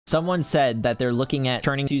Someone said that they're looking at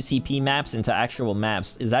turning 2CP maps into actual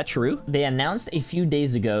maps. Is that true? They announced a few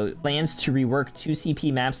days ago plans to rework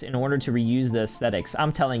 2CP maps in order to reuse the aesthetics.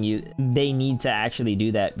 I'm telling you, they need to actually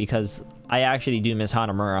do that because I actually do miss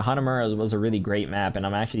Hanamura. Hanamura was a really great map, and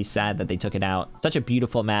I'm actually sad that they took it out. Such a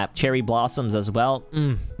beautiful map. Cherry Blossoms as well.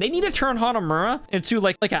 They need to turn Hanamura into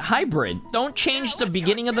like a hybrid. Don't change the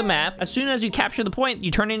beginning of the map. As soon as you capture the point,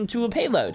 you turn it into a payload.